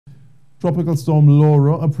Tropical storm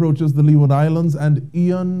Laura approaches the Leeward Islands, and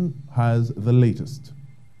Ian has the latest.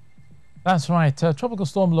 That's right. Tropical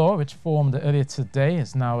storm Laura, which formed earlier today,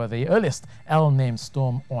 is now the earliest L-named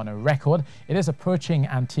storm on a record. It is approaching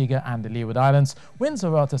Antigua and the Leeward Islands. Winds are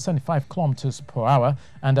about 75 kilometers per hour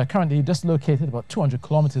and are currently dislocated about 200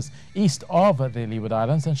 kilometers east of the Leeward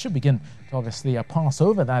Islands and should begin to obviously pass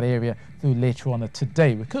over that area through later on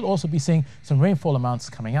today. We could also be seeing some rainfall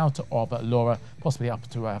amounts coming out of Laura, possibly up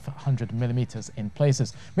to 100 millimeters in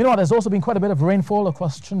places. Meanwhile, there's also been quite a bit of rainfall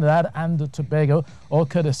across Trinidad and Tobago, all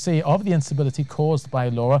courtesy of the instability caused by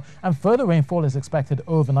Laura, and further rainfall is expected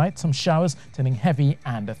overnight, some showers turning heavy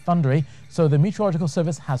and thundery. So the Meteorological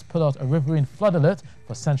Service has put out a riverine flood alert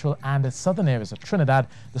for central and southern areas of Trinidad.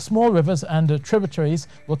 The small rivers and tributaries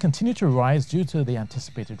will continue to rise due to the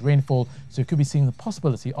anticipated rainfall, so you could be seeing the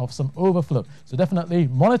possibility of some overflow. So definitely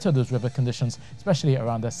monitor those river conditions, especially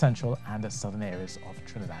around the central and southern areas of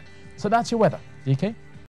Trinidad. So that's your weather. DK?